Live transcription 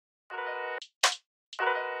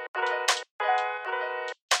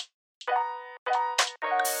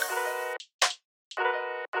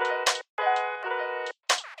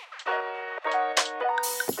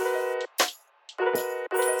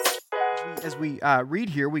as we read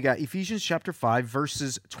here, we got Ephesians chapter 5,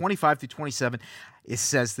 verses 25 through 27. It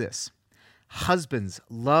says this: Husbands,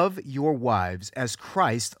 love your wives as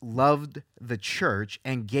Christ loved the church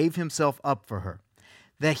and gave himself up for her,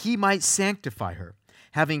 that he might sanctify her,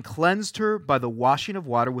 having cleansed her by the washing of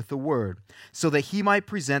water with the word, so that he might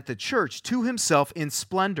present the church to himself in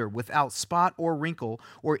splendor, without spot or wrinkle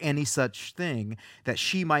or any such thing, that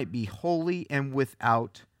she might be holy and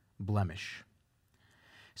without blemish.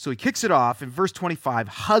 So he kicks it off in verse 25.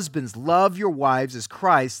 Husbands, love your wives as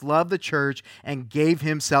Christ loved the church and gave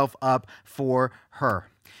himself up for her.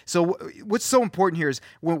 So what's so important here is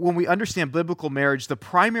when we understand biblical marriage, the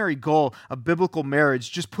primary goal of biblical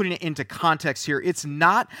marriage, just putting it into context here, it's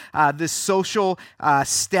not this social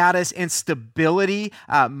status and stability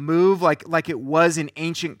move like it was in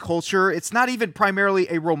ancient culture. It's not even primarily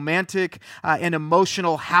a romantic and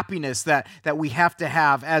emotional happiness that we have to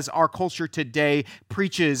have, as our culture today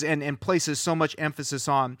preaches and places so much emphasis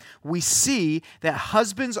on. We see that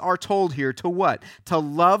husbands are told here to what? To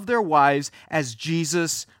love their wives as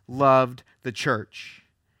Jesus loved the church.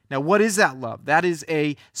 Now, what is that love? That is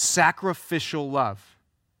a sacrificial love.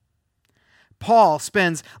 Paul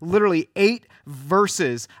spends literally 8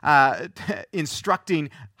 verses instructing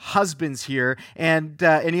husbands here, and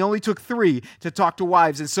he only took 3 to talk to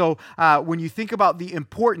wives. And so when you think about the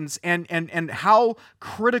importance and how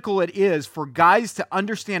critical it is for guys to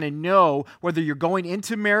understand and know, whether you're going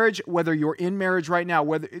into marriage, whether you're in marriage right now,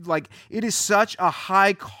 whether it is such a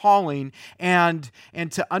high calling, and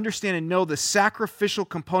to understand and know the sacrificial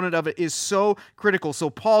component of it is so critical.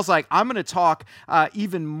 So Paul's like, I'm going to talk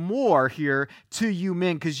even more here to you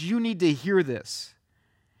men, because you need to hear this.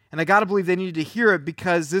 And I got to believe they needed to hear it,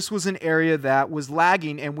 because this was an area that was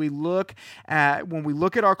lagging. And when we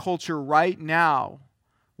look at our culture right now,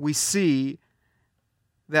 we see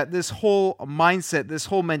that this whole mindset, this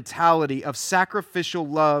whole mentality of sacrificial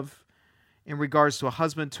love in regards to a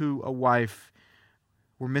husband to a wife,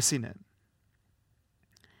 we're missing it.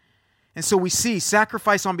 And so we see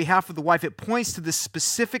sacrifice on behalf of the wife. It points to this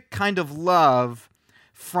specific kind of love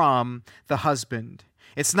from the husband.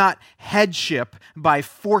 It's not headship by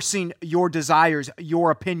forcing your desires,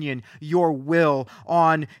 your opinion, your will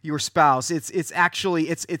on your spouse. It's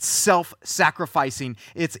actually self-sacrificing.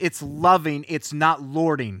 It's loving. It's not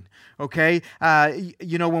lording. Okay?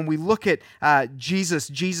 When we look at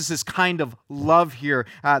Jesus' kind of love here,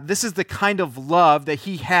 this is the kind of love that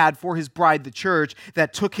he had for his bride, the church,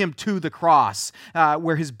 that took him to the cross,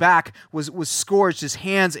 where his back was scourged, his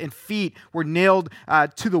hands and feet were nailed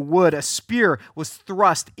to the wood, a spear was thrust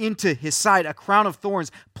into his side, a crown of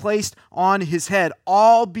thorns placed on his head,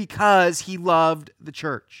 all because he loved the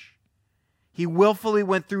church. He willfully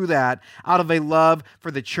went through that out of a love for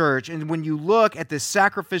the church. And when you look at this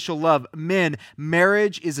sacrificial love, men,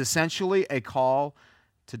 marriage is essentially a call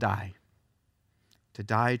to die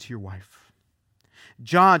to your wife.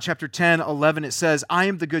 John chapter 10, 11, it says, I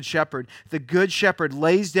am the good shepherd. The good shepherd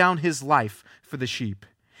lays down his life for the sheep.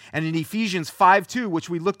 And in Ephesians 5:2, which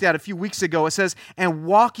we looked at a few weeks ago, it says, and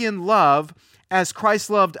walk in love as Christ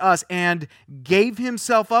loved us and gave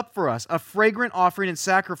himself up for us, a fragrant offering and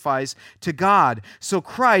sacrifice to God. So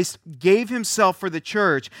Christ gave himself for the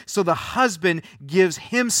church, so the husband gives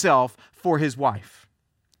himself for his wife.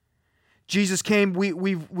 Jesus came,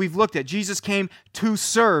 we've looked at, Jesus came to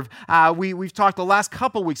serve. We've talked the last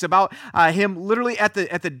couple weeks about him literally at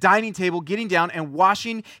the dining table, getting down and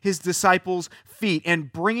washing his disciples' feet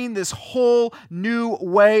and bringing this whole new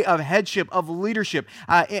way of headship, of leadership,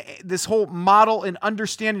 this whole model and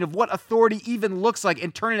understanding of what authority even looks like,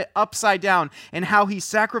 and turning it upside down, and how he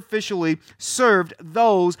sacrificially served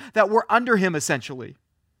those that were under him, essentially.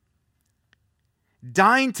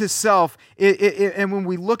 Dying to self, and when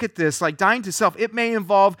we look at this, like dying to self, it may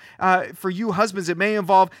involve, for you husbands, it may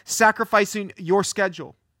involve sacrificing your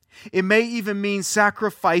schedule. It may even mean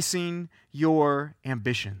sacrificing your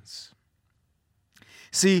ambitions.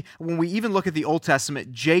 See, when we even look at the Old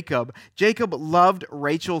Testament, Jacob loved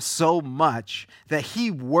Rachel so much that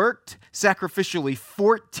he worked sacrificially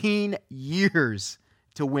 14 years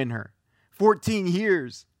to win her. 14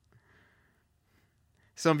 years.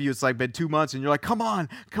 Some of you, it's like been 2 months, and you're like, come on.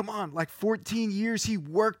 Like 14 years he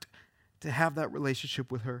worked to have that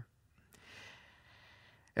relationship with her.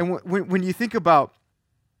 And when you think about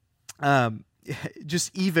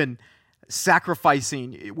just even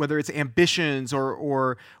sacrificing, whether it's ambitions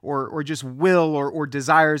or just will or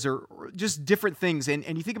desires or just different things,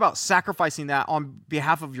 and you think about sacrificing that on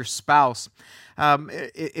behalf of your spouse.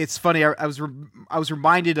 It's funny. I was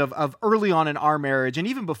reminded of early on in our marriage, and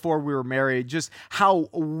even before we were married, just how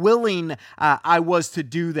willing I was to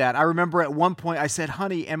do that. I remember at one point I said,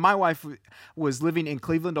 "Honey," and my wife was living in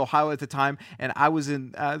Cleveland, Ohio at the time, and I was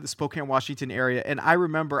in the Spokane, Washington area. And I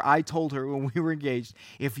remember I told her when we were engaged,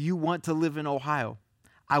 "If you want to live in Ohio,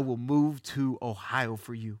 I will move to Ohio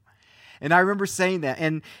for you." And I remember saying that,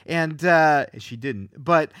 and she didn't,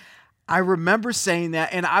 but I remember saying that,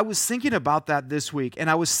 and I was thinking about that this week, and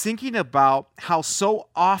I was thinking about how so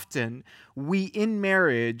often we in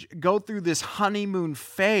marriage go through this honeymoon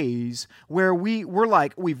phase where we're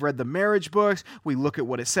like, we've read the marriage books, we look at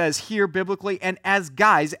what it says here biblically, and as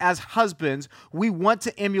guys, as husbands, we want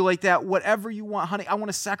to emulate that. Whatever you want, honey, I want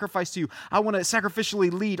to sacrifice to you. I want to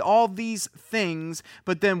sacrificially lead all these things,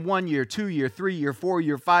 but then 1 year, 2 year, 3 year, 4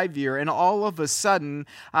 year, 5 year, and all of a sudden,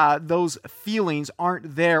 those feelings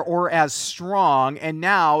aren't there or as strong, and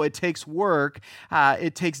now it takes work,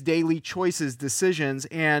 it takes daily choices, decisions,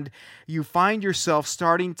 and you find yourself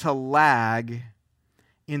starting to lag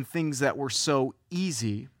in things that were so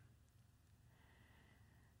easy.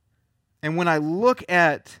 And when I look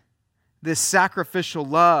at this sacrificial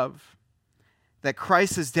love that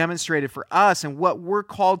Christ has demonstrated for us and what we're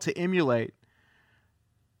called to emulate,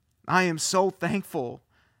 I am so thankful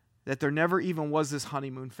that there never even was this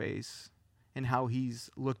honeymoon phase in how He's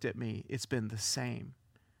looked at me. It's been the same.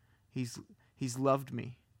 He's loved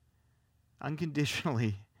me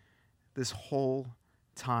unconditionally this whole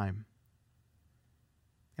time.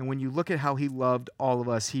 And when you look at how He loved all of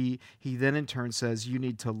us, He then in turn says, you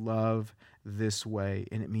need to love this way.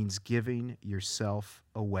 And it means giving yourself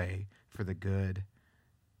away for the good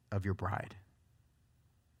of your bride.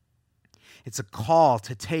 It's a call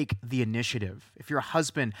to take the initiative. If you're a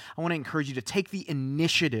husband, I want to encourage you to take the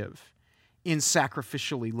initiative in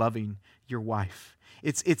sacrificially loving your wife.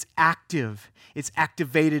 It's active. It's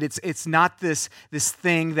activated. It's not this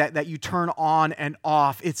thing that you turn on and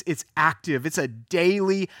off. It's active. It's a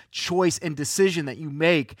daily choice and decision that you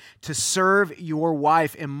make to serve your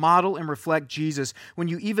wife and model and reflect Jesus. When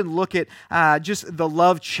you even look at just the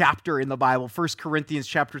love chapter in the Bible, 1 Corinthians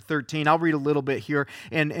chapter 13, I'll read a little bit here.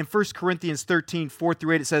 In 1 Corinthians 13,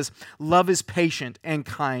 4-8, it says, "Love is patient and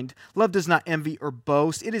kind. Love does not envy or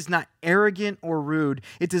boast. It is not arrogant or rude.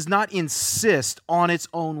 It does not insist on its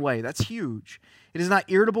own way." That's huge. It is not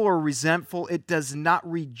irritable or resentful. It does not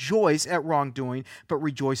rejoice at wrongdoing, but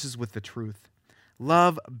rejoices with the truth.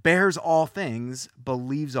 Love bears all things,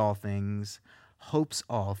 believes all things, hopes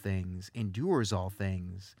all things, endures all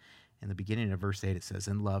things. In the beginning of verse 8, it says,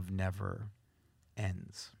 "And love never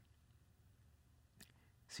ends."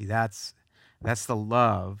 See, that's the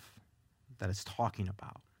love that it's talking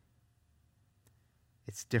about.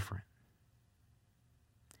 It's different.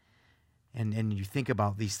 And you think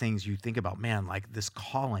about these things, you think about, man, like this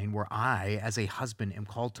calling where I, as a husband, am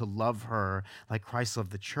called to love her like Christ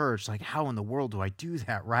loved the church. Like, how in the world do I do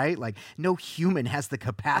that, right? Like, no human has the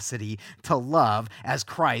capacity to love as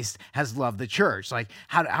Christ has loved the church. Like,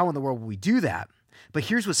 how in the world will we do that? But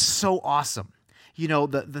here's what's so awesome. You know,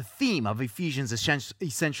 the theme of Ephesians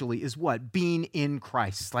essentially is what? Being in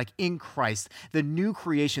Christ, like in Christ, the new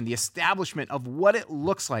creation, the establishment of what it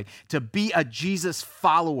looks like to be a Jesus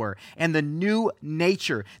follower and the new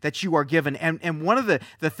nature that you are given. And one of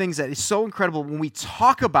the things that is so incredible when we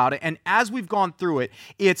talk about it, and as we've gone through it,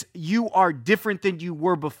 it's you are different than you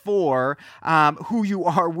were before. Who you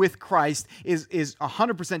are with Christ is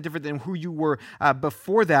 100% different than who you were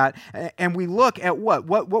before that. And we look at what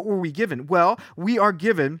were we given? Well, we are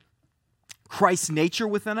given Christ's nature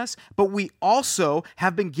within us, but we also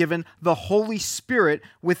have been given the Holy Spirit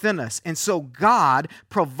within us. And so God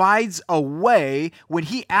provides a way when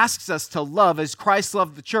He asks us to love as Christ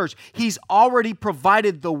loved the church. He's already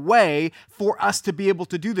provided the way for us to be able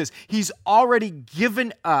to do this. He's already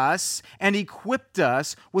given us and equipped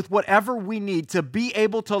us with whatever we need to be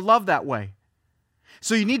able to love that way.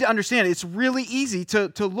 So you need to understand it's really easy to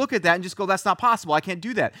look at that and just go, that's not possible. I can't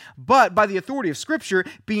do that. But by the authority of Scripture,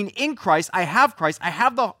 being in Christ, I have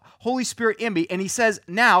the Holy Spirit in me. And He says,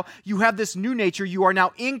 now you have this new nature. You are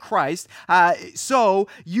now in Christ. So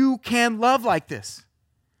you can love like this.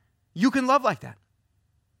 You can love like that.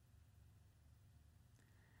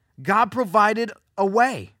 God provided a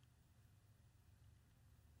way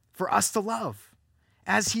for us to love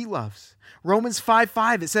as He loves. Romans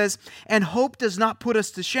 5:5, it says, "And hope does not put us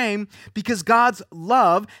to shame because God's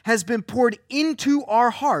love has been poured into our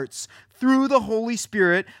hearts through the Holy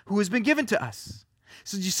Spirit who has been given to us."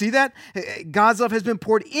 So did you see that? God's love has been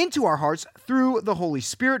poured into our hearts through the Holy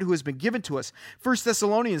Spirit who has been given to us. 1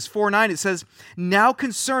 Thessalonians 4:9, it says, "Now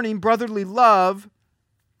concerning brotherly love,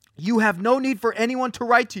 you have no need for anyone to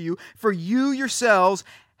write to you, for you yourselves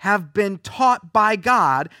have been taught by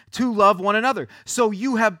God to love one another." So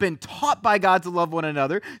you have been taught by God to love one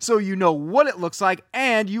another, so you know what it looks like,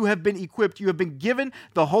 and you have been equipped. You have been given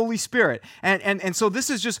the Holy Spirit. And so this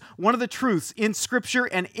is just one of the truths in Scripture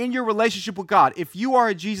and in your relationship with God. If you are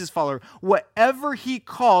a Jesus follower, whatever He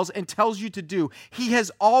calls and tells you to do, He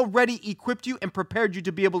has already equipped you and prepared you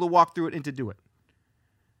to be able to walk through it and to do it.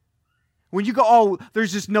 When you go, oh,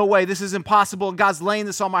 there's just no way, this is impossible, and God's laying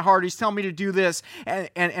this on my heart, He's telling me to do this,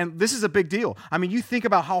 and this is a big deal. I mean, you think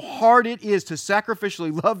about how hard it is to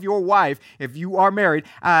sacrificially love your wife, if you are married,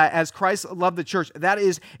 as Christ loved the church. That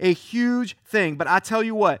is a huge thing. But I tell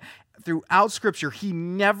you what, throughout Scripture, He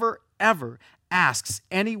never, ever asks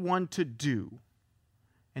anyone to do,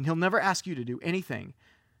 and He'll never ask you to do anything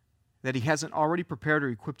that He hasn't already prepared or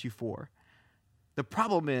equipped you for. The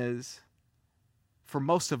problem is, for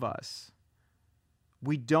most of us,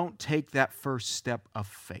 we don't take that first step of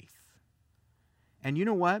faith. And you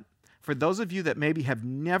know what? For those of you that maybe have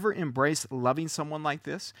never embraced loving someone like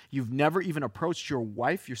this, you've never even approached your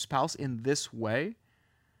wife, your spouse in this way,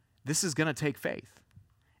 this is going to take faith.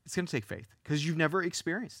 It's going to take faith because you've never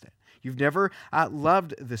experienced it. You've never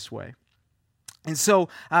loved this way. And so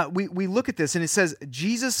we look at this and it says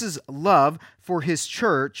Jesus' love for His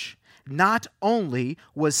church not only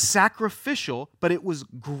was sacrificial, but it was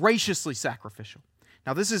graciously sacrificial.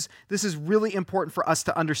 Now, this is really important for us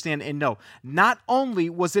to understand and know. Not only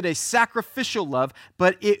was it a sacrificial love,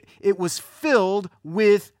 but it was filled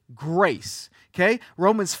with grace. Okay?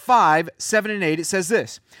 Romans 5:7-8, it says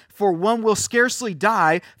this, "For one will scarcely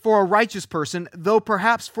die for a righteous person, though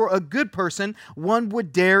perhaps for a good person one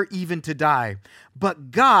would dare even to die. But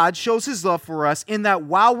God shows His love for us in that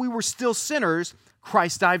while we were still sinners,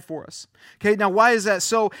 Christ died for us." Okay, now why is that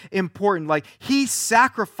so important? Like He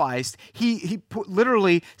sacrificed, he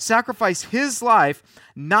literally sacrificed His life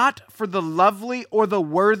not for the lovely or the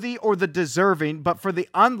worthy or the deserving, but for the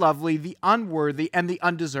unlovely, the unworthy, and the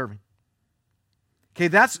undeserving. Okay,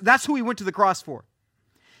 that's who He went to the cross for.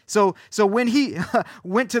 So when He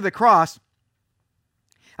went to the cross,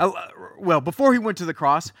 before He went to the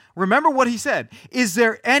cross, remember what He said. Is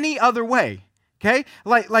there any other way? Okay,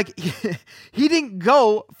 like He didn't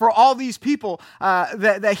go for all these people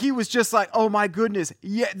that He was just like, oh my goodness,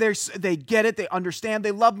 yeah, they get it, they understand, they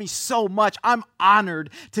love me so much. I'm honored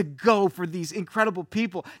to go for these incredible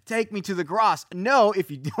people. Take me to the cross. No, if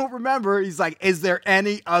you don't remember, He's like, is there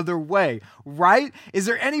any other way? Right? Is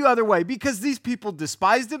there any other way? Because these people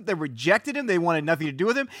despised Him, they rejected Him, they wanted nothing to do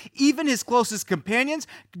with Him. Even His closest companions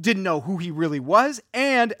didn't know who He really was,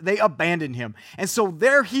 and they abandoned Him. And so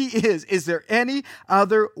there He is. Is there any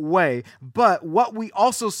other way? But what we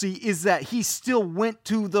also see is that He still went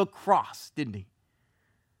to the cross, didn't He?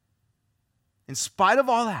 In spite of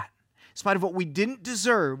all that, in spite of what we didn't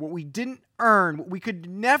deserve, what we didn't earn, what we could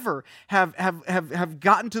never have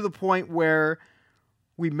gotten to the point where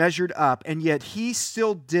we measured up, and yet He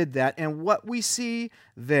still did that. And what we see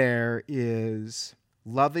there is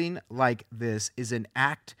loving like this is an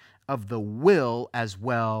act of the will as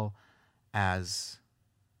well as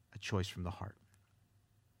a choice from the heart.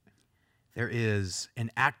 There is an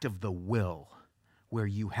act of the will where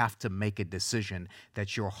you have to make a decision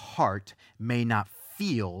that your heart may not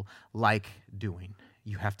feel like doing.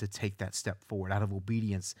 You have to take that step forward out of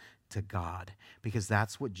obedience to God, because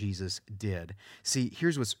that's what Jesus did. See,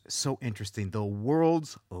 here's what's so interesting. The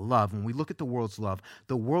world's love, when we look at the world's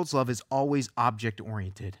love is always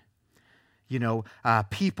object-oriented. You know,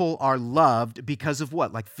 people are loved because of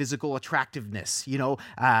what? Like physical attractiveness. You know,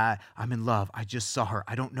 I'm in love. I just saw her.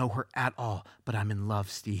 I don't know her at all, but I'm in love,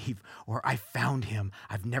 Steve. Or I found him.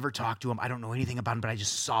 I've never talked to him. I don't know anything about him, but I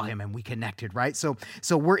just saw him and we connected, right? So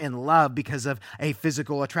we're in love because of a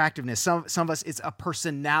physical attractiveness. Some of us, it's a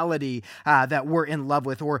personality that we're in love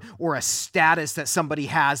with, or a status that somebody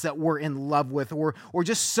has that we're in love with, or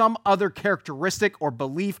just some other characteristic or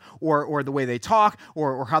belief or the way they talk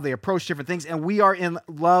or how they approach different things. And we are in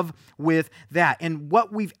love with that. And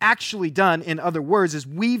what we've actually done, in other words, is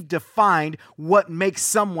we've defined what makes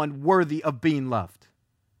someone worthy of being loved.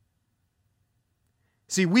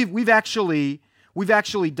 See, we've actually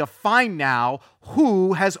defined now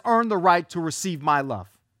who has earned the right to receive my love.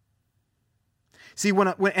 See,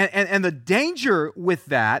 and the danger with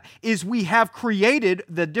that is we have created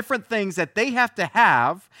the different things that they have to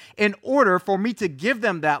have in order for me to give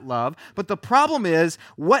them that love. But the problem is,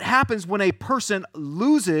 what happens when a person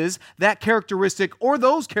loses that characteristic or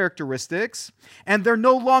those characteristics, and they're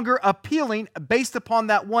no longer appealing based upon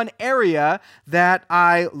that one area that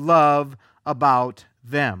I love about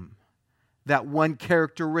them, that one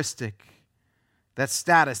characteristic, that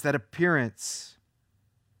status, that appearance,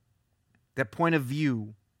 that point of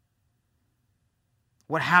view.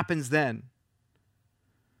 What happens then?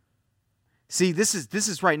 See, this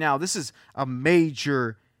is right now, this is a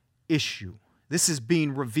major issue. This is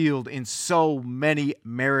being revealed in so many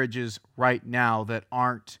marriages right now that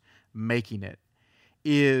aren't making it.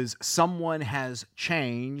 Is someone has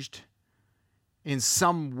changed in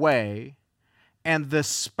some way, and the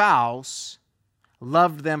spouse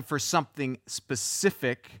loved them for something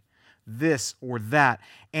specific, this or that,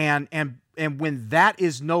 and when that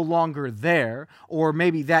is no longer there, or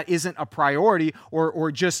maybe that isn't a priority,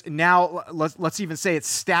 or just now, let's even say it's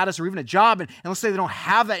status or even a job, and let's say they don't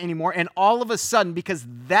have that anymore, and all of a sudden, because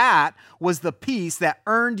that was the piece that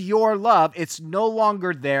earned your love, it's no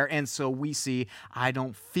longer there, and so we see, I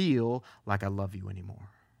don't feel like I love you anymore.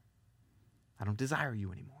 I don't desire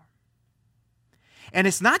you anymore. And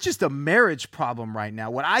it's not just a marriage problem right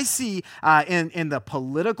now. What I see in the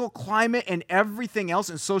political climate and everything else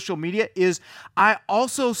in social media is I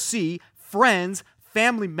also see friends,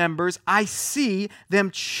 family members, I see them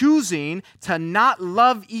choosing to not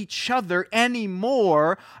love each other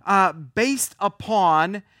anymore based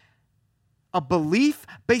upon a belief,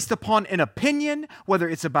 based upon an opinion, whether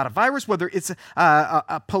it's about a virus, whether it's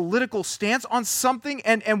a political stance on something.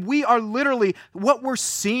 And we are literally, what we're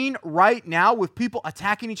seeing right now with people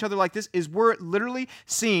attacking each other like this is we're literally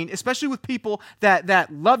seeing, especially with people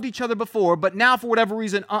that loved each other before, but now for whatever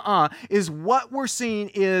reason, is what we're seeing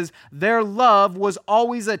is their love was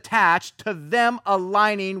always attached to them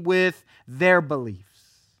aligning with their beliefs.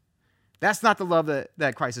 That's not the love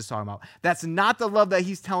that Christ is talking about. That's not the love that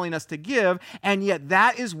he's telling us to give, and yet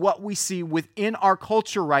that is what we see within our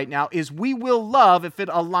culture right now, is we will love if it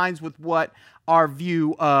aligns with what our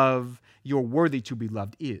view of you're worthy to be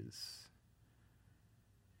loved is.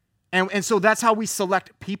 And so that's how we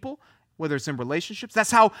select people, whether it's in relationships.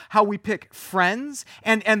 That's how we pick friends.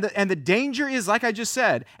 And the danger is, like I just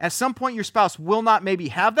said, at some point your spouse will not maybe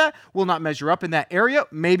have that, will not measure up in that area,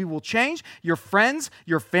 maybe will change. Your friends,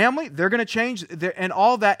 your family, they're going to change and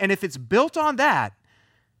all that. And if it's built on that,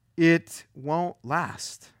 it won't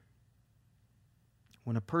last.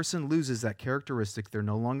 When a person loses that characteristic, they're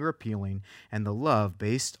no longer appealing, and the love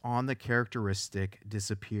based on the characteristic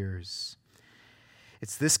disappears.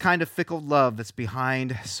 It's this kind of fickle love that's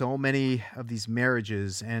behind so many of these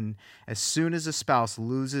marriages, and as soon as a spouse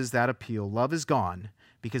loses that appeal, love is gone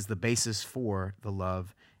because the basis for the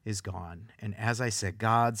love is gone. And as I said,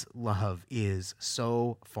 God's love is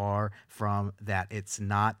so far from that. It's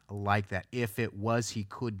not like that. If it was, he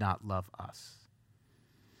could not love us.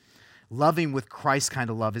 Loving with Christ kind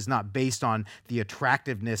of love is not based on the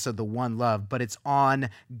attractiveness of the one love, but it's on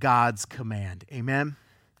God's command. Amen?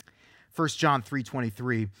 1 John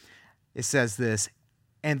 3:23, it says this,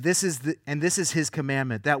 and this is his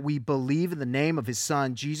commandment, that we believe in the name of his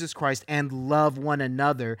Son, Jesus Christ, and love one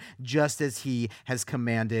another just as he has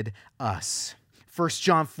commanded us. 1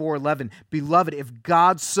 John 4:11, beloved, if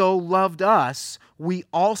God so loved us, we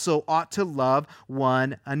also ought to love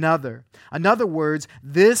one another. In other words,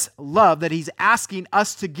 this love that he's asking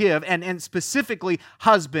us to give, and specifically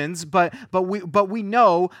husbands, but we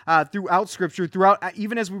know throughout Scripture,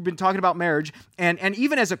 even as we've been talking about marriage, and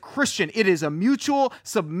even as a Christian, it is a mutual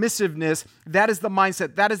submissiveness. That is the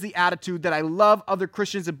mindset. That is the attitude that I love other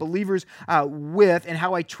Christians and believers with, and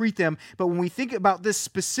how I treat them. But when we think about this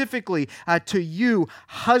specifically to you,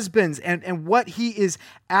 husbands, and what he is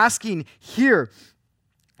asking here,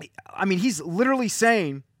 I mean, he's literally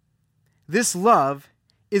saying this love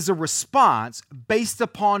is a response based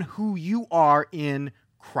upon who you are in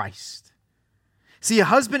Christ. See, a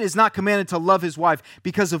husband is not commanded to love his wife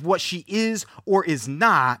because of what she is or is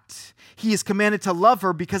not. He is commanded to love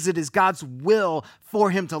her because it is God's will for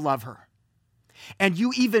him to love her. And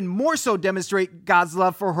you even more so demonstrate God's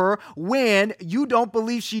love for her when you don't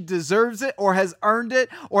believe she deserves it or has earned it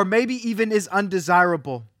or maybe even is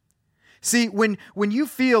undesirable. See, when you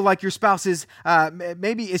feel like your spouse is,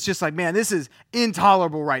 maybe it's just like, man, this is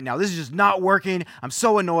intolerable right now. This is just not working. I'm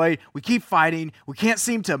so annoyed. We keep fighting. We can't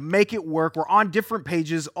seem to make it work. We're on different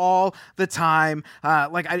pages all the time.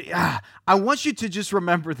 I want you to just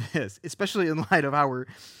remember this, especially in light of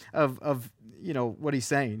of what he's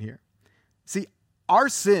saying here. See, our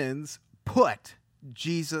sins put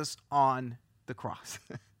Jesus on the cross.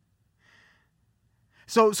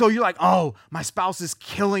 So you're like, oh, my spouse is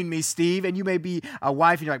killing me, Steve. And you may be a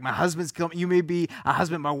wife, and you're like, my husband's killing me. You may be a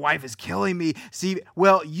husband, my wife is killing me, Steve.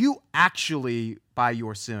 Well, you actually, by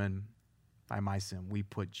your sin, by my sin, we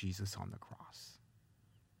put Jesus on the cross.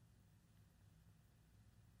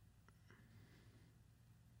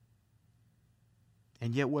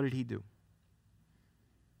 And yet, what did he do?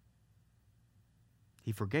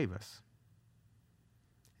 He forgave us.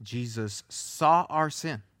 Jesus saw our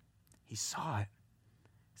sin. He saw it.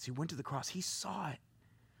 As he went to the cross, he saw it.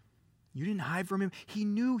 You didn't hide from him. He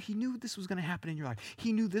knew this was going to happen in your life.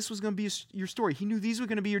 He knew this was going to be your story. He knew these were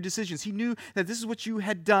going to be your decisions. He knew that this is what you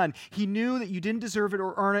had done. He knew that you didn't deserve it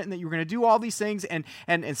or earn it, and that you were going to do all these things and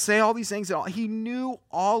say all these things. He knew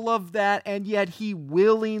all of that, and yet he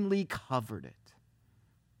willingly covered it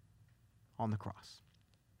on the cross.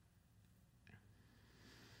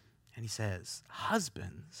 And he says,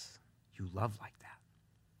 husbands, you love like that.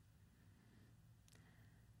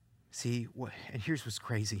 See, and here's what's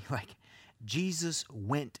crazy. Like, Jesus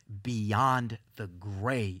went beyond the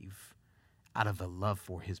grave out of a love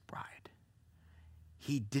for his bride.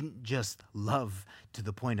 He didn't just love to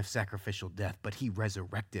the point of sacrificial death, but he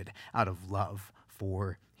resurrected out of love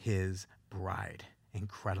for his bride.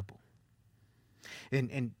 Incredible.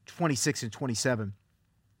 In 26 and 27,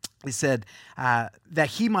 it said that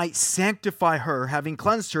he might sanctify her, having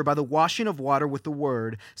cleansed her by the washing of water with the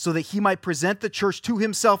word, so that he might present the church to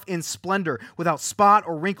himself in splendor, without spot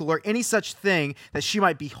or wrinkle or any such thing, that she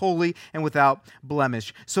might be holy and without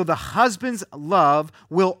blemish. So the husband's love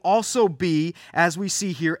will also be, as we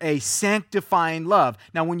see here, a sanctifying love.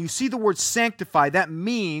 Now, when you see the word sanctify, that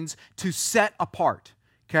means to set apart.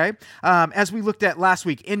 Okay, as we looked at last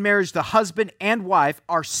week, in marriage, the husband and wife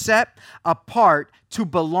are set apart to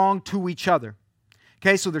belong to each other.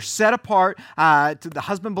 Okay, so they're set apart. The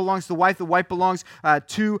husband belongs to the wife belongs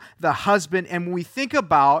to the husband. And when we think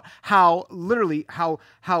about how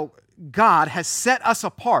God has set us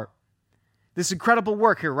apart, this incredible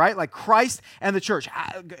work here, right? Like Christ and the church,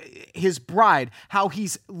 his bride, how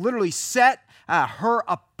he's literally set her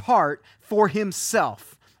apart for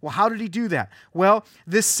himself. Well, how did he do that? Well,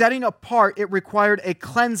 this setting apart, it required a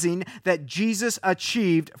cleansing that Jesus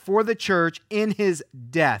achieved for the church in his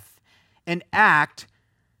death, an act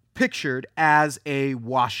pictured as a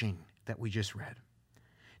washing that we just read.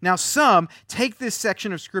 Now, some take this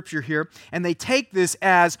section of Scripture here, and they take this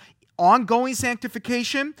as ongoing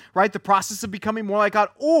sanctification, right? The process of becoming more like God,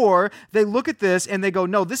 or they look at this and they go,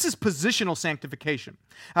 no, this is positional sanctification,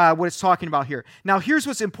 what it's talking about here. Now, here's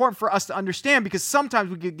what's important for us to understand, because sometimes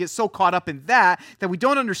we get so caught up in that we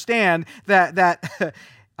don't understand that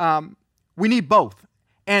we need both.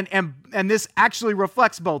 And this actually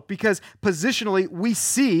reflects both, because positionally we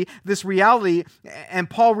see this reality, and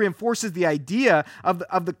Paul reinforces the idea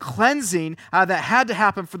of the cleansing that had to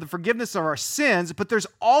happen for the forgiveness of our sins. But there's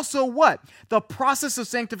also what? The process of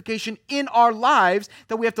sanctification in our lives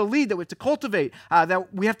that we have to lead, that we have to cultivate,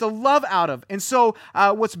 that we have to love out of. And so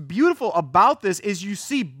what's beautiful about this is you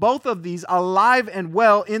see both of these alive and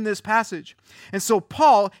well in this passage. And so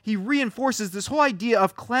Paul, he reinforces this whole idea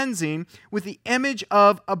of cleansing with the image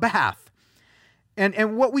of a bath.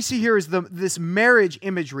 And what we see here is this marriage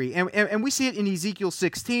imagery. And we see it in Ezekiel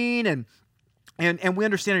 16 and we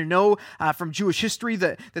understand and know from Jewish history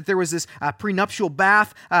that there was this prenuptial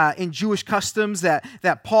bath in Jewish customs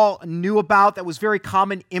that Paul knew about, that was very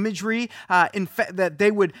common imagery, that they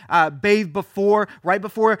would bathe right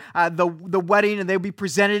before the wedding, and they would be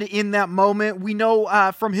presented in that moment. We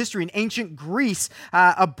know from history in ancient Greece,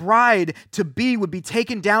 a bride-to-be would be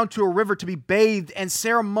taken down to a river to be bathed and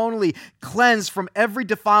ceremonially cleansed from every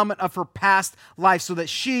defilement of her past life, so that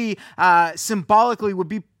she symbolically would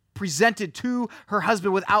be presented to her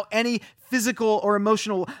husband without any physical or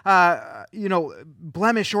emotional,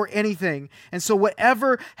 blemish or anything. And so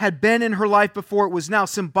whatever had been in her life before, it was now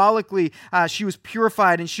symbolically, she was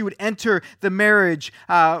purified, and she would enter the marriage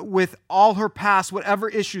with all her past, whatever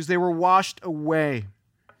issues, they were washed away.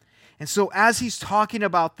 And so as he's talking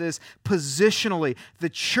about this positionally, the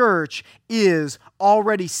church is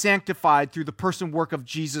already sanctified through the person work of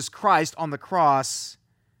Jesus Christ on the cross.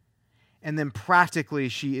 And then practically,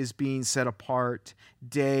 she is being set apart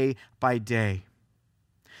day by day.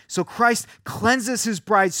 So Christ cleanses his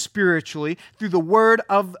bride spiritually through the word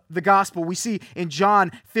of the gospel. We see in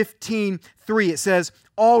John 15:3, it says,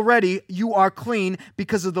 already you are clean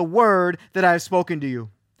because of the word that I have spoken to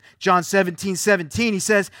you. John 17:17, he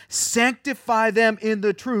says, sanctify them in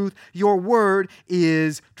the truth. Your word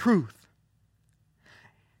is truth.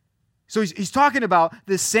 So he's talking about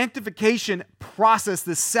this sanctification process,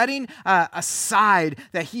 this setting aside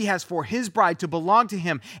that he has for his bride to belong to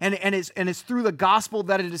him. And it's through the gospel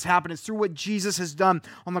that it has happened. It's through what Jesus has done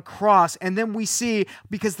on the cross. And then we see,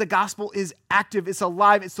 because the gospel is active, it's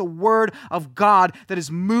alive, it's the word of God that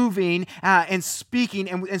is moving and speaking.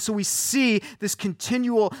 And so we see this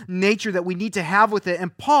continual nature that we need to have with it.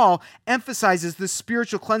 And Paul emphasizes this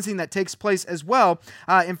spiritual cleansing that takes place as well.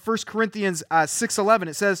 In 1 Corinthians 6:11,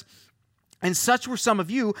 it says, "And such were some of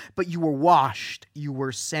you, but you were washed, you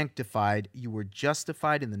were sanctified, you were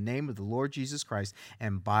justified in the name of the Lord Jesus Christ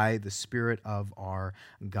and by the Spirit of our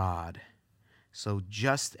God." So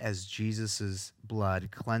just as Jesus' blood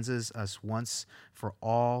cleanses us once for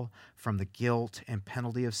all from the guilt and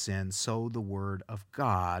penalty of sin, so the word of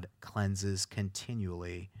God cleanses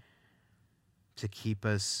continually to keep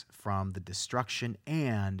us from the destruction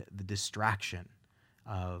and the distraction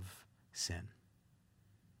of sin.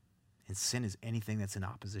 And sin is anything that's in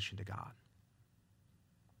opposition to God.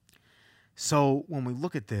 So when we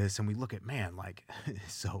look at this and we look at, man, like,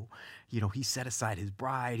 so, he set aside his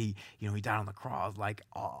bride, he died on the cross, like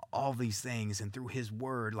all these things. And through his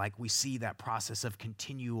word, like, we see that process of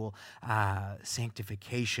continual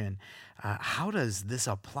sanctification. How does this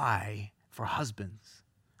apply for husbands?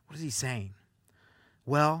 What is he saying?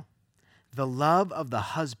 Well, the love of the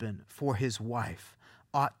husband for his wife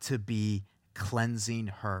ought to be cleansing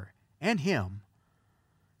her and him,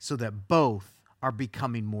 so that both are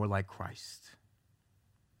becoming more like Christ.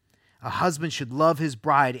 A husband should love his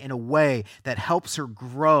bride in a way that helps her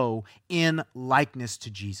grow in likeness to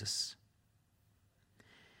Jesus.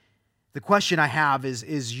 The question I have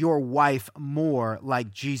is your wife more like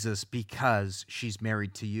Jesus because she's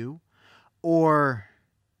married to you? Or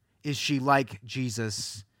is she like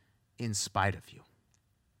Jesus in spite of you?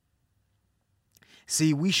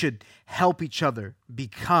 See, we should help each other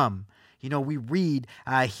become. We read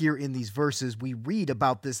here in these verses, we read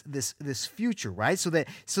about this future, right? So that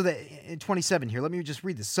in 27 here, let me just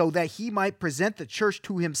read this. "So that he might present the church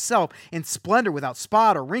to himself in splendor, without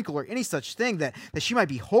spot or wrinkle or any such thing, that she might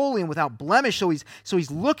be holy and without blemish." So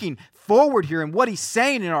he's looking forward here, and what he's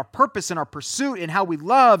saying in our purpose and our pursuit and how we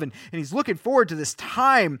love, and he's looking forward to this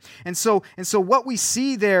time. And so what we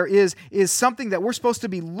see there is something that we're supposed to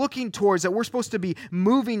be looking towards, that we're supposed to be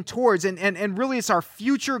moving towards, and really it's our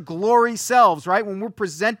future glory selves, right? When we're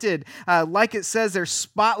presented, like it says, they're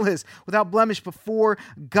spotless, without blemish before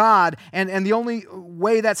God. And the only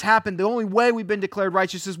way that's happened, the only way we've been declared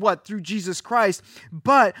righteous is what? Through Jesus Christ.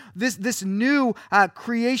 But this new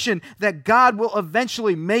creation that God will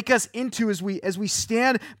eventually make us into as we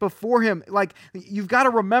stand before him. Like, you've got to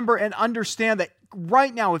remember and understand that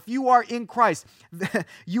right now, if you are in Christ,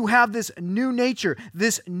 you have this new nature,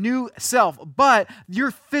 this new self, but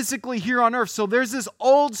you're physically here on earth. So there's this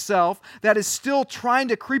old self that is still trying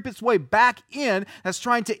to creep its way back in, that's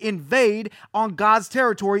trying to invade on God's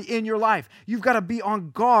territory in your life. You've got to be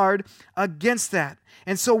on guard against that.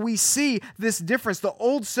 And so we see this difference. The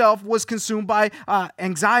old self was consumed by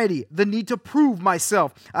anxiety, the need to prove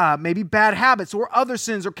myself, maybe bad habits or other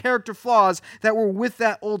sins or character flaws that were with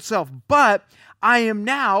that old self. But I am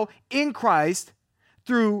now in Christ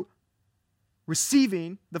through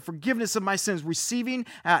receiving the forgiveness of my sins, receiving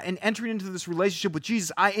and entering into this relationship with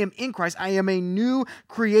Jesus. I am in Christ. I am a new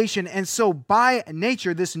creation. And so by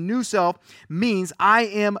nature, this new self means I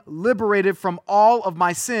am liberated from all of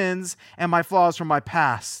my sins and my flaws from my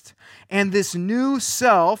past. And this new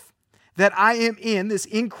self that I am in, this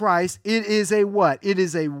in Christ, it is a what? It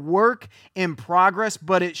is a work in progress,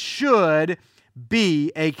 but it should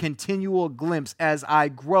be a continual glimpse. As I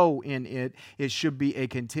grow in it, it should be a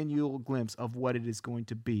continual glimpse of what it is going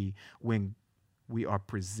to be when we are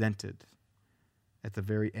presented at the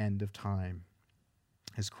very end of time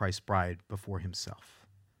as Christ's bride before himself.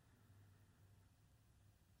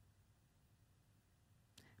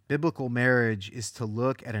 Biblical marriage is to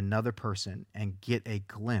look at another person and get a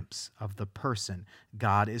glimpse of the person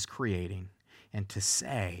God is creating and to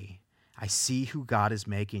say, I see who God is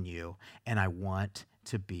making you, and I want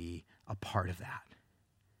to be a part of that.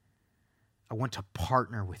 I want to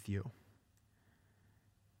partner with you.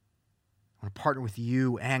 I want to partner with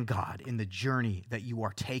you and God in the journey that you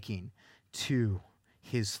are taking to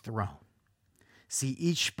his throne. See,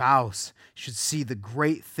 each spouse should see the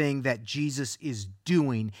great thing that Jesus is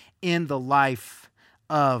doing in the life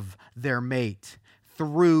of their mate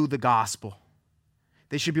through the gospel.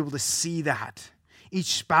 They should be able to see that.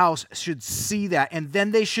 Each spouse should see that, and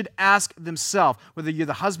then they should ask themselves, whether you're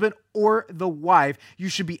the husband or the wife, you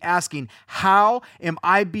should be asking, how am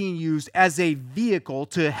I being used as a vehicle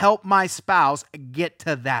to help my spouse get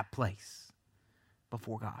to that place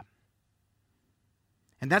before God?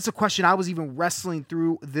 And that's a question I was even wrestling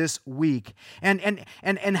through this week. And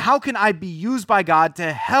how can I be used by God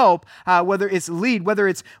to help, whether it's lead,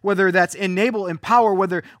 whether that's enable, empower,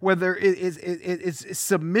 whether it's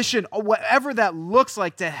submission, or whatever that looks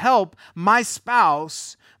like, to help my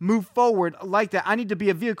spouse move forward like that. I need to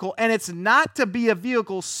be a vehicle, and it's not to be a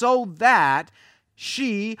vehicle so that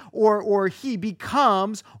she or he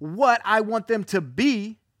becomes what I want them to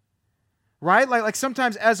be. Right? Like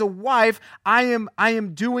sometimes as a wife, I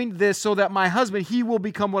am doing this so that my husband, he will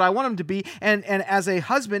become what I want him to be. And as a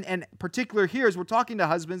husband, and particular here as we're talking to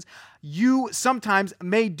husbands, you sometimes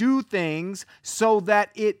may do things so that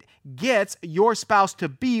it gets your spouse to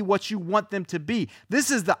be what you want them to be. This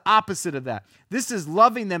is the opposite of that. This is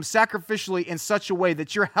loving them sacrificially in such a way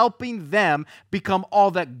that you're helping them become all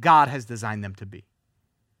that God has designed them to be.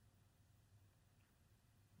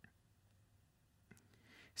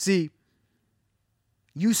 See,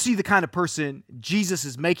 you see the kind of person Jesus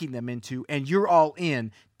is making them into, and you're all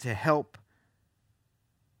in to help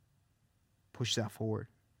push that forward.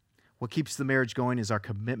 What keeps the marriage going is our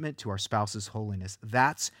commitment to our spouse's holiness.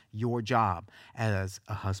 That's your job as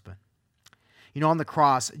a husband. On the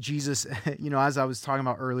cross, Jesus, as I was talking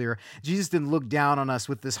about earlier, Jesus didn't look down on us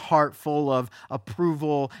with this heart full of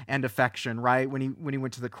approval and affection, right? When he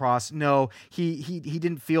went to the cross. No, he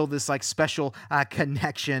didn't feel this like special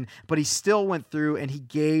connection, but he still went through and he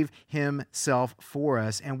gave himself for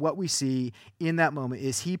us. And what we see in that moment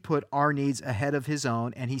is he put our needs ahead of his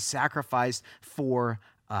own, and he sacrificed for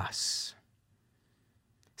us.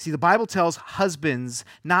 See, the Bible tells husbands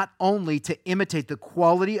not only to imitate the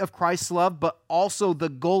quality of Christ's love, but also the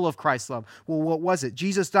goal of Christ's love. Well, what was it?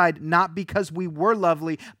 Jesus died not because we were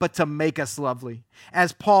lovely, but to make us lovely.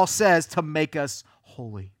 As Paul says, to make us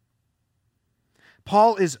holy.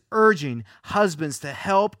 Paul is urging husbands to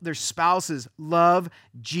help their spouses love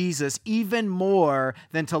Jesus even more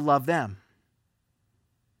than to love them.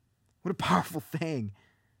 What a powerful thing.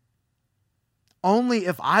 Only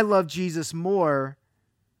if I love Jesus more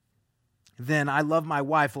then I love my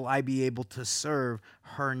wife, will I be able to serve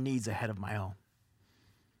her needs ahead of my own.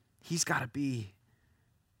 He's got to be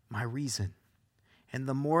my reason. And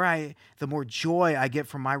the more joy I get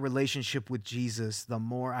from my relationship with Jesus, the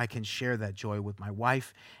more I can share that joy with my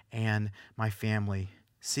wife and my family.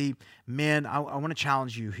 See, men, I want to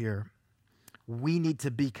challenge you here. We need to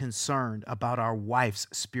be concerned about our wife's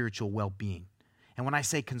spiritual well-being. And when I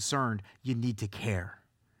say concerned, you need to care.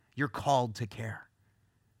 You're called to care.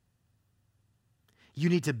 You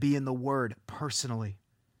need to be in the Word personally.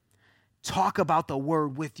 Talk about the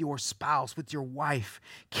Word with your spouse, with your wife.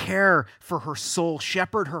 Care for her soul.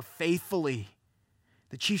 Shepherd her faithfully.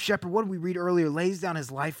 The chief shepherd, what did we read earlier, lays down his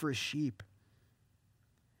life for his sheep.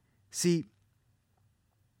 See,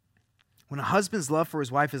 when a husband's love for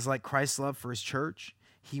his wife is like Christ's love for his church,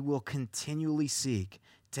 he will continually seek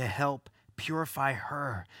to help purify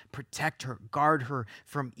her, protect her, guard her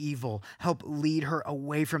from evil, help lead her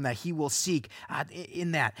away from that. He will seek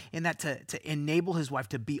in that to enable his wife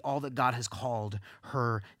to be all that God has called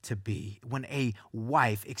her to be. When a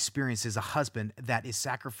wife experiences a husband that is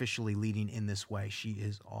sacrificially leading in this way, she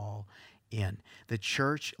is all in. The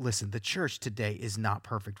church, listen, the church today is not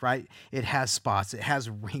perfect, right? It has spots, it has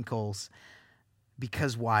wrinkles.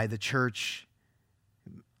 Because why? The church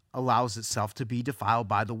allows itself to be defiled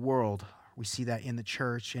by the world. We see that in the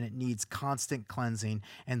church, and it needs constant cleansing,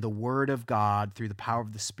 and the Word of God, through the power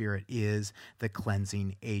of the Spirit, is the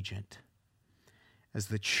cleansing agent. As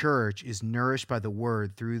the church is nourished by the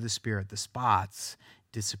Word through the Spirit, the spots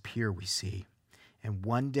disappear, we see. And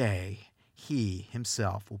one day, he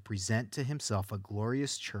himself will present to himself a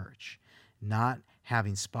glorious church, not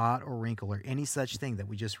having spot or wrinkle or any such thing that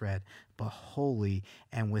we just read, but holy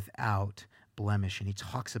and without blemish. And he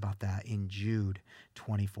talks about that in Jude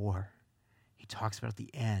 24. He talks about at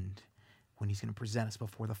the end when he's going to present us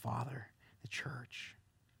before the Father, the church.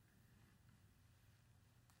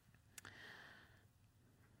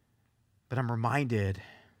 But I'm reminded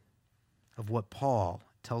of what Paul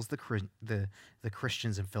tells the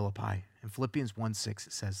Christians in Philippi. In Philippians 1:6,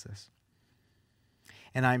 it says this.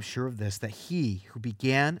 And I am sure of this, that he who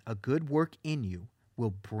began a good work in you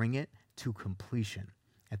will bring it to completion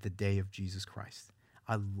at the day of Jesus Christ.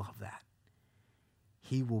 I love that.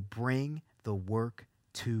 He will bring the work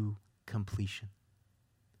to completion.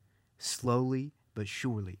 Slowly but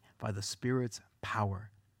surely, by the Spirit's power,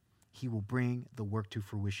 he will bring the work to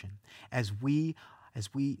fruition. As we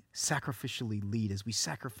sacrificially lead, as we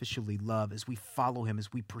sacrificially love, as we follow him,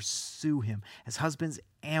 as we pursue him, as husbands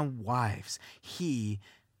and wives, he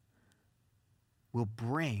will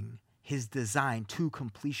bring his design to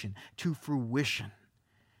completion, to fruition.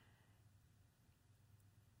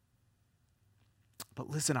 But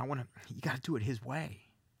listen, you got to do it his way.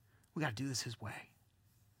 We got to do this his way.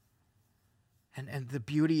 And the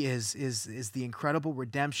beauty is the incredible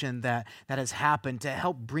redemption that has happened to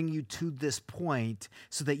help bring you to this point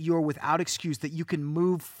so that you're without excuse, that you can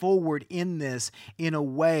move forward in this in a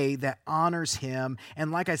way that honors him.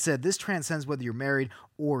 And like I said, this transcends whether you're married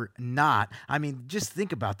or not. I mean, just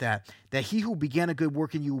think about that he who began a good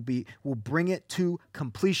work in you will bring it to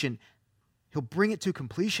completion. He'll bring it to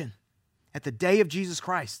completion at the day of Jesus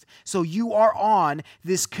Christ. So you are on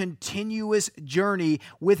this continuous journey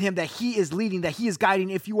with him that he is leading, that he is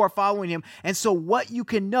guiding if you are following him. And so what you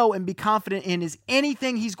can know and be confident in is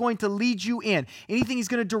anything he's going to lead you in, anything he's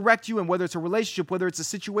going to direct you in, whether it's a relationship, whether it's a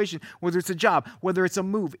situation, whether it's a job, whether it's a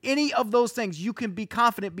move, any of those things, you can be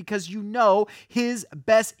confident because you know his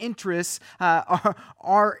best interests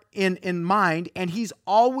are in mind. And he's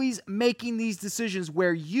always making these decisions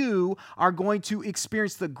where you are going to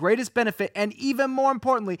experience the greatest benefit. And even more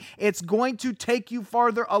importantly, it's going to take you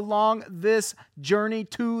farther along this journey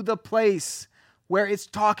to the place where it's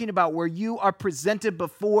talking about where you are presented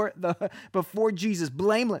before Jesus,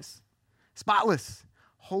 blameless, spotless,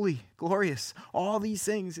 holy, glorious, all these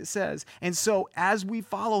things it says. And so as we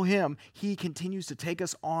follow him, he continues to take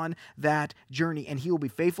us on that journey and he will be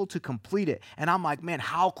faithful to complete it. And I'm like, man,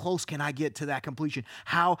 how close can I get to that completion?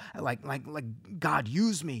 How, like God,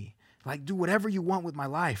 use me. Like, do whatever you want with my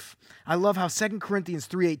life. I love how 2 Corinthians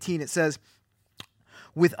 3:18, it says,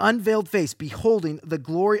 with unveiled face, beholding the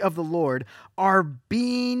glory of the Lord, are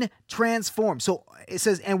being transformed. So it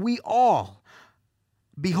says, and we all,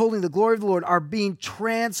 beholding the glory of the Lord, are being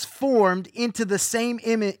transformed into the same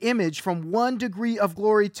image from one degree of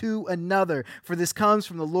glory to another. For this comes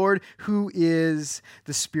from the Lord who is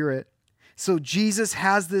the Spirit. So Jesus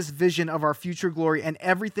has this vision of our future glory, and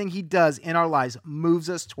everything he does in our lives moves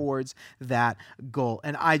us towards that goal.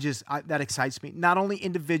 And that excites me, not only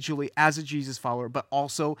individually as a Jesus follower, but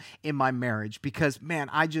also in my marriage. Because, man,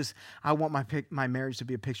 I want my marriage to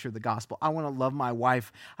be a picture of the gospel. I want to love my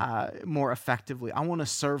wife more effectively. I want to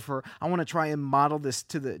serve her. I want to try and model this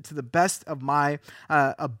to the best of my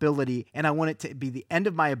ability, and I want it to be the end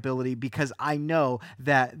of my ability because I know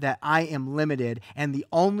that I am limited, and the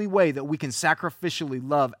only way that we can sacrificially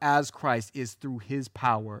love as Christ is through his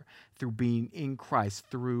power, through being in Christ,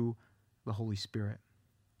 through the Holy Spirit.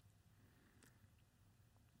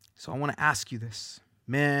 So I want to ask you this.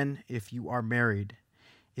 Men, if you are married,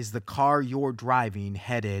 is the car you're driving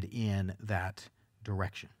headed in that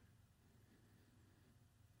direction?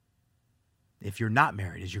 If you're not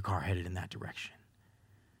married, is your car headed in that direction?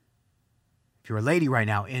 If you're a lady right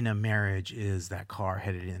now in a marriage, is that car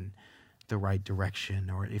headed in the right direction?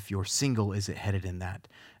 Or if you're single, is it headed in that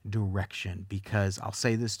direction? Because I'll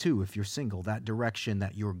say this too, if you're single, that direction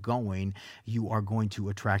that you're going, you are going to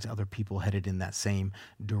attract other people headed in that same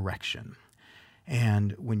direction.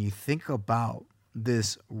 And when you think about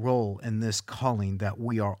this role and this calling that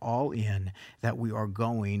we are all in, that we are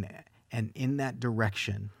going and in that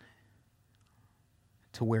direction,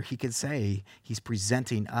 to where he could say he's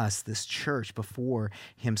presenting us, this church, before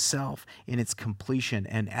himself in its completion.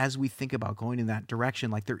 And as we think about going in that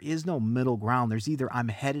direction, like there is no middle ground. There's either I'm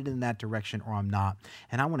headed in that direction or I'm not.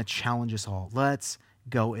 And I want to challenge us all. Let's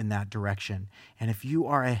go in that direction. And if you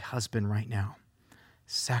are a husband right now,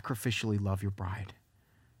 sacrificially love your bride.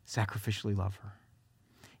 Sacrificially love her.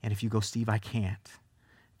 And if you go, Steve, I can't,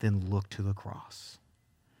 then look to the cross.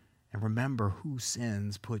 And remember whose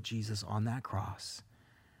sins put Jesus on that cross.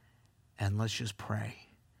 And let's just pray.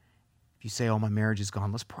 If you say, oh, my marriage is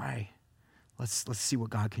gone, let's pray. Let's see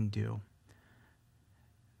what God can do.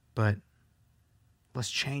 But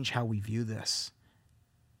let's change how we view this.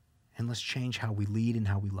 And let's change how we lead and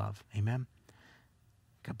how we love. Amen?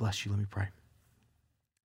 God bless you. Let me pray.